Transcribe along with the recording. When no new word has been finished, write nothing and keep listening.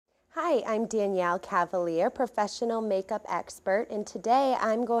Hi, I'm Danielle Cavalear, professional makeup expert, and today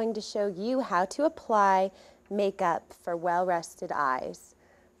I'm going to show you how to apply makeup for well-rested eyes.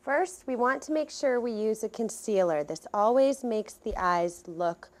 First, we want to make sure we use a concealer. This always makes the eyes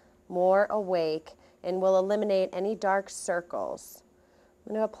look more awake and will eliminate any dark circles.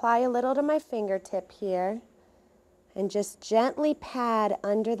 I'm going to apply a little to my fingertip here and just gently pad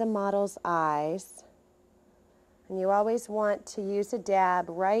under the model's eyes. And you always want to use a dab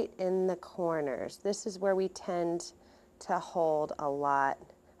right in the corners. This is where we tend to hold a lot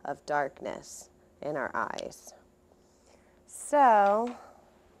of darkness in our eyes. So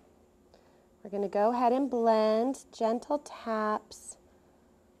we're going to go ahead and blend, gentle taps.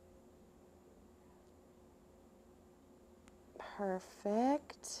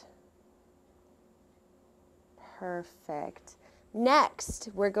 Perfect. Perfect. Next,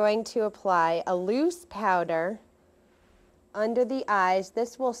 we're going to apply a loose powder under the eyes.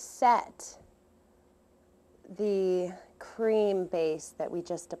 This will set the cream base that we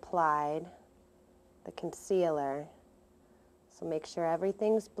just applied, the concealer. So make sure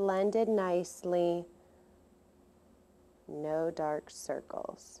everything's blended nicely. No dark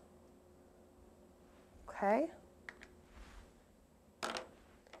circles. Okay.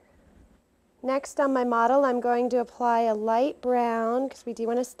 Next on my model, I'm going to apply a light brown, because we do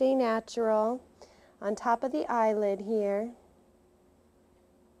want to stay natural, on top of the eyelid here.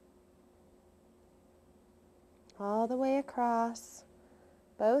 All the way across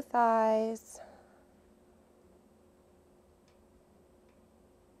both eyes.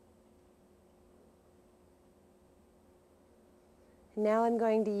 And now I'm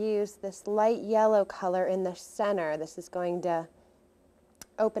going to use this light yellow color in the center. This is going to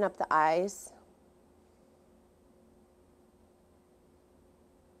open up the eyes.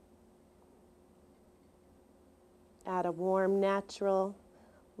 Add a warm, natural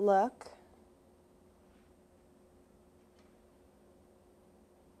look.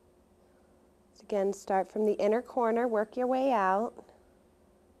 Again, start from the inner corner, work your way out.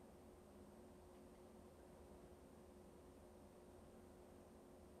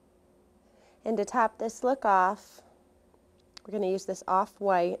 And to top this look off, we're going to use this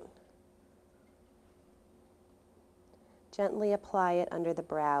off-white. Gently apply it under the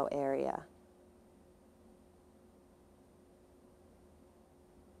brow area.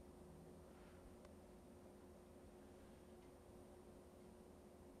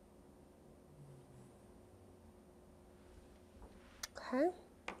 Okay.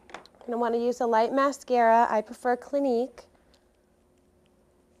 I'm going to want to use a light mascara. I prefer Clinique.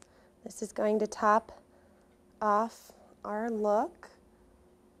 This is going to top off our look.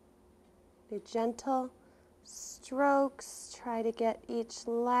 Do gentle strokes. Try to get each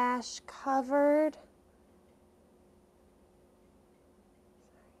lash covered.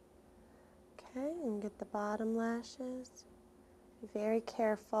 Okay, and get the bottom lashes. Be very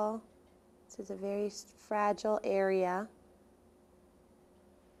careful. This is a very fragile area.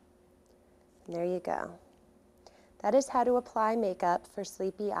 And there you go. That is how to apply makeup for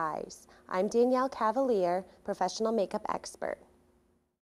sleepy eyes. I'm Danielle Cavalear, professional makeup expert.